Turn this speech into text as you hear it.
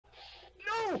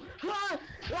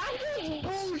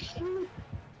Oh shoot!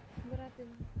 What happened?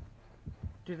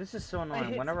 Dude, this is so annoying.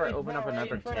 hit Whenever I spacebar open up right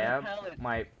another in front of the tab, pallet.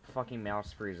 my fucking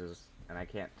mouse freezes and I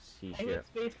can't see I shit.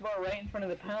 hit spacebar right in front of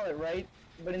the pallet, right?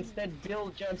 But instead,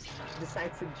 Bill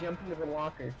decides to jump into the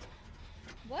locker.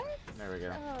 What? There we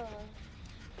go. Oh.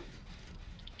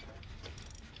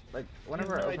 Like, You have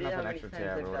whenever no I open idea up how an many extra times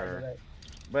tab I've or died to whatever. that.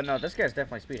 But no, this guy's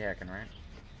definitely speed hacking, right?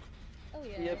 Oh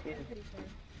yeah. Yep, I'm pretty sure.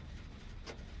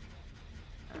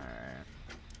 Alright.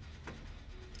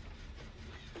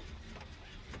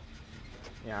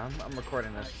 Yeah, I'm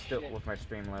recording this still with my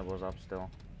stream levels up still.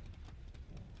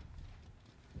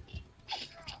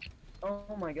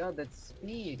 Oh my god, that's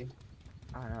speed.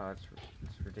 I know, it's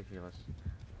ridiculous.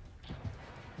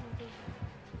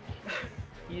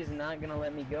 He is not gonna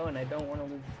let me go, and I don't want to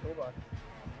lose the toolbox.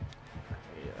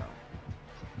 Yeah.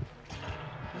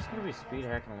 I'm just gonna be speed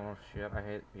hacking a little shit. I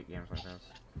hate games like this.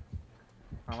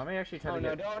 Oh, let me actually try to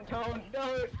no, get... don't!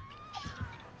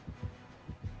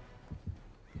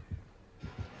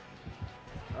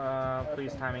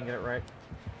 Please time and get it right.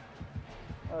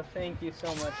 Oh, thank you so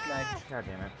much, Max. God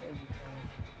damn it. Thank you so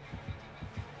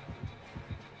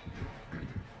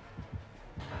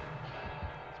much.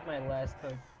 It's my last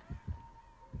hook.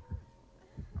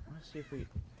 Let's see if we...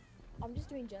 I'm just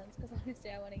doing gens because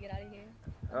honestly I want to get out of here.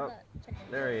 I'm Oh, not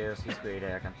checking there he is. He's speed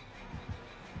hacking.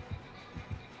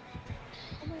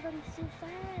 Oh my god, he's so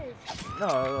fast!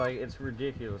 No, like, it's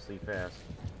ridiculously fast.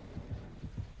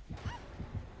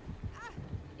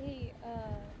 Hey,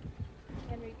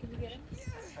 Henry, can you get him?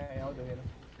 Alright, I'll go get him.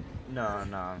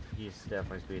 No, he's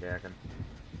definitely speed hacking.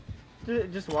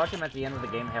 Just watch him at the end of the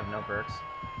game have no perks.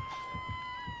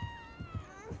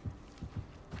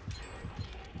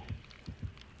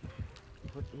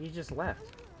 What, he just left.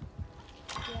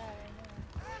 Yeah, I know.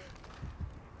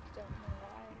 Don't know why.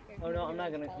 Here, Oh can no, you I'm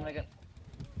not get gonna.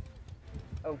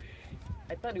 Oh,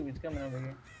 I thought he was coming over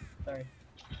here. Sorry.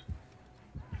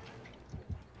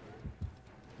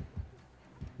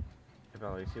 Hey,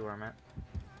 Bella, you see where I'm at?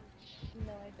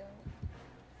 No, I don't.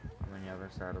 I'm on the other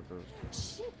side of the...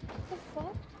 Shit! What the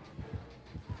fuck?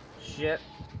 Shit!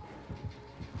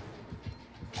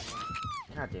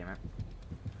 God damn it.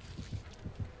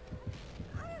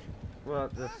 Well,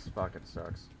 this fucking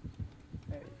sucks.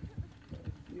 Alright.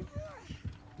 Thank you.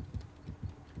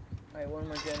 Alright, one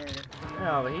more generator.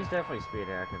 No, but he's definitely speed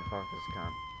hacking. Fuck this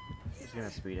cunt. He's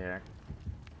gonna speed hack.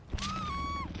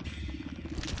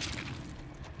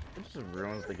 It just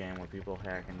ruins the game when people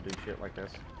hack and do shit like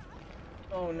this.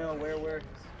 Oh no, where? At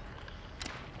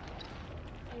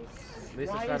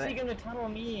least Why it's not is he gonna tunnel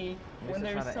me when it's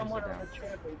there's not an someone exit on the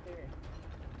trap right there?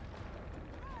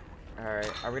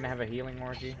 Alright, are we gonna have a healing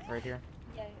orgy right here?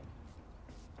 Yeah.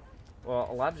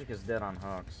 Well, Logic is dead on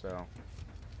Hook, so...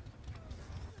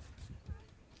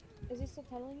 Is he still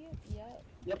tunneling you? Yeah.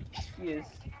 Yep, he is.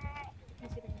 Let me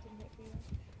see if I can hit for you.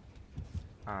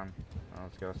 Oh,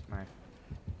 let's go, knife.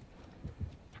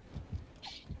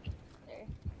 There.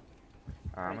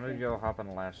 I'm gonna go hop on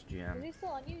the last Is gym. he still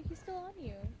on you? He's still on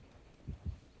you.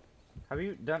 Have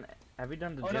you done the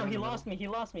Oh gym? no, he in the lost me.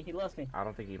 I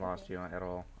don't think he lost you at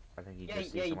all. I think he Yeah,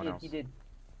 just yeah, sees he someone did. else. He did.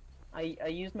 I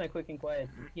used my quick and quiet.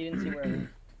 He didn't see where I was.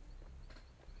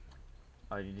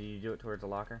 Oh, did you do it towards the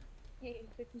locker? Hey,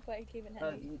 quick and quiet came in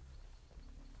handy.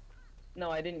 No,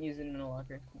 I didn't use it in a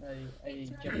locker. I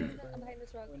jumped in I'm behind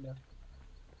this rock. the window.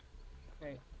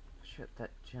 Right. Shit, that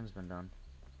gen's been done.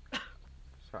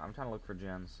 So I'm trying to look for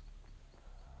gens.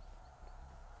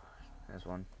 There's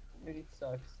one. Dude, he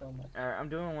sucks so much. Alright, I'm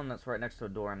doing one that's right next to a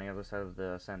door on the other side of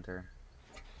the center.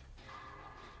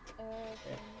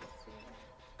 Okay, let's see.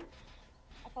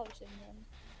 I probably shouldn't run.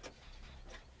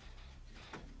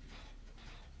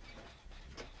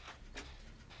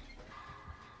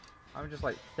 I'm just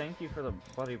like, thank you for the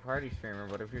bloody party streamer,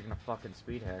 but if you're gonna fucking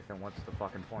speed hack, then what's the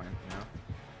fucking point, you know?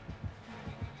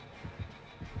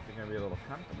 You're gonna be a little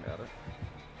cunt about it.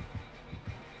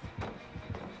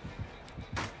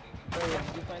 Oh yeah,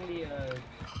 did you find the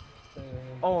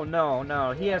Oh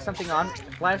no, he has something on.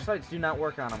 Flashlights do not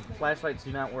work on him. Flashlights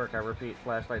do not work, I repeat,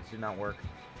 flashlights do not work.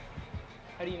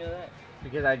 How do you know that?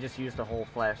 Because I just used a whole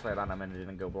flashlight on him and it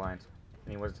didn't go blind.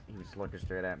 And he was looking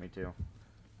straight at me too.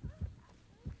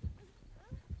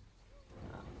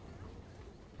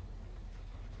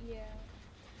 Yeah.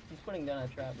 He's putting down a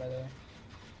trap, by the way.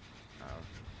 Oh.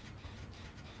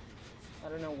 I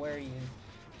don't know where he is.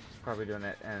 He's probably doing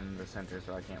it in the center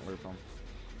so I can't loop him.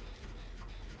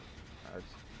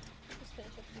 Just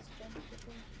finish up this gen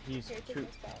quickly. He's Here, take two, my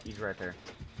spot. he's right there.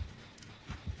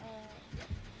 Yeah.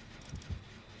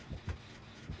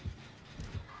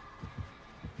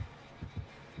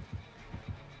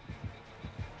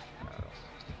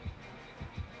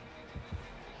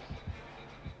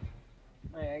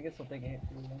 I guess I'll take a hit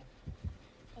for you then.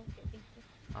 Okay, thank you.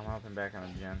 I'm hopping back on a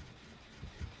gen.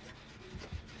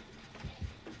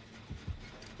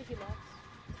 I think he left.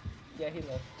 Yeah, he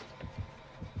left.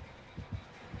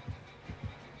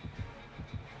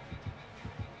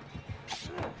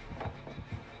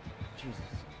 Jesus.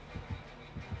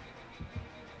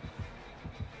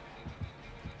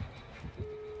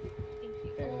 Thank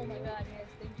you. There Oh we my go. god, yes,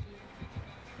 thank you.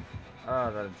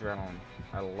 Oh, that adrenaline.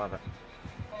 I love it.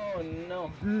 Oh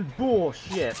no.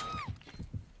 Bullshit.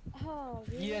 Oh,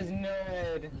 really? He has no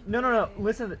head. No.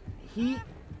 Listen,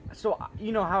 so,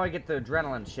 you know how I get the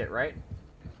adrenaline shit, right?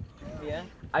 Yeah?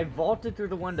 I vaulted through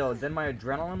the window, then my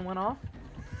adrenaline went off.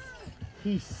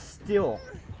 He still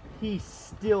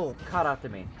caught up to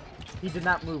me. He did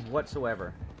not move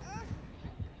whatsoever.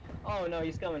 Oh no,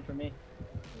 he's coming for me.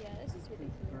 Yeah, this is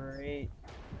ridiculous. Great.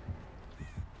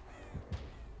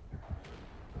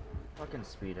 Fucking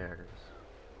speed hackers.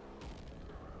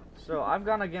 So, I've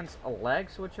gone against a lag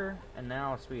switcher, and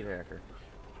now a speed hacker.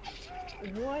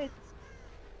 What?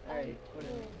 Alright, what is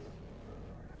Whoa. it?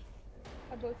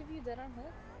 Are both of you dead on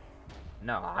hook?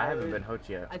 No, I haven't been hooked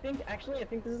yet. I think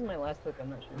this is my last hook,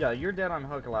 I'm not sure. Yeah, you're dead on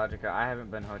hook, Logica. I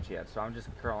haven't been hooked yet, so I'm just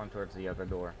crawling towards the other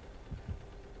door.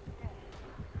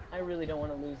 I really don't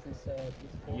want to lose this,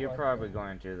 full You're box probably though.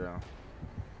 going to, though.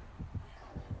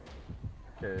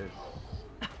 Cause...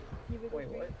 You were Wait,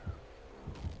 what?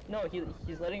 No,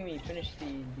 he's letting me finish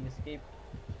the escape.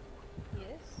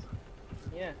 Yes.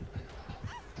 Yeah.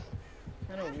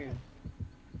 Kinda weird.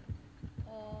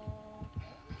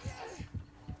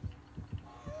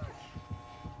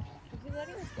 Is he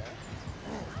letting us go?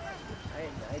 I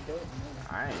don't know.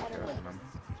 I ain't I don't trusting know. him.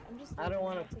 I'm just. I don't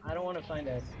want wanna find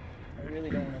out. I really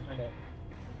don't wanna find out.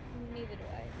 Neither do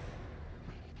I.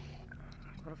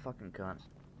 What a fucking cunt.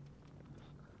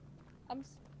 I'm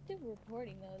still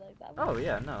reporting though, like that. Oh, was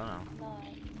yeah, no. not.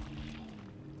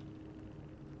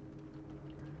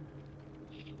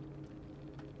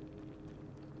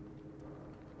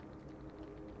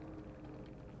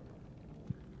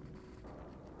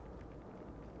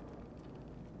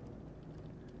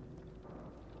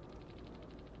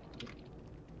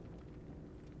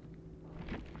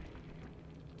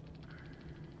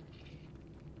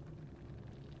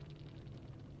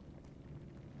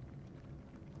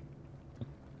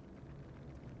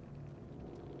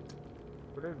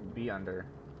 Would it be under?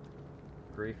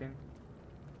 Briefing?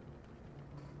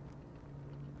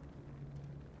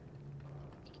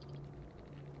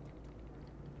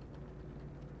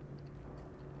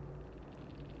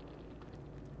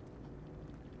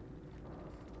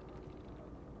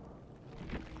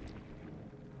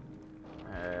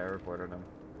 I reported him.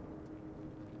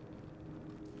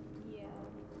 Yeah.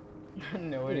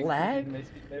 No, it Lag?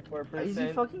 increases my speed by 4%. Is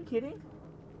he fucking kidding?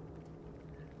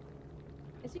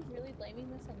 Is he really blaming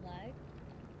this on lag?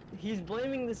 He's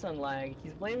blaming this on lag.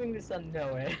 He's blaming this on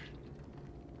Noah.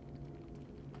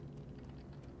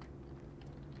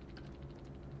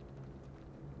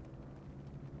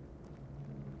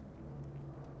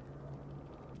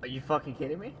 Are you fucking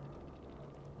kidding me?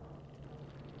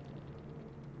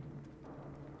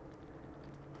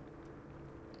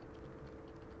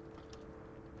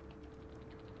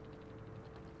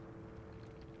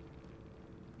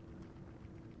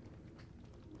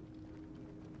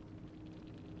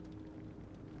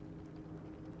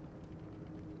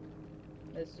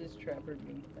 That's just Trapper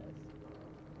being fast.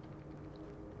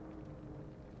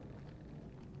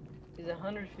 He's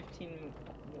 115.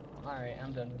 Alright,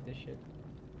 I'm done with this shit.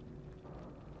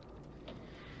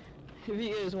 If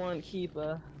you guys want to keep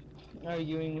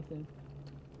arguing with him.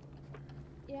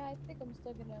 Yeah, I think I'm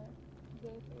still gonna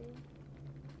go through.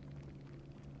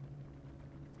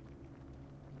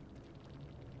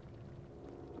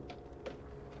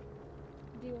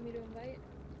 Do you want me to invite?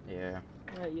 Yeah.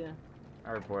 Yeah.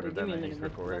 I reported Give him me a and he's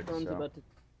minute. recorded, so...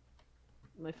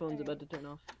 My phone's Alright. about to turn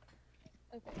off.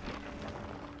 Okay.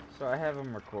 So I have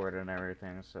him recorded and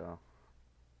everything, so...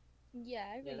 Yeah,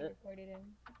 I Yeah, already that- recorded him.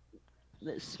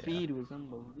 That speed was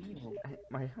unbelievable.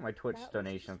 My Twitch That was-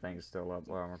 donation thing is still up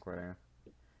while I'm recording.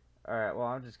 Alright, well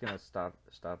I'm just gonna stop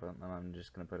it and I'm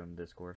just gonna put it in Discord.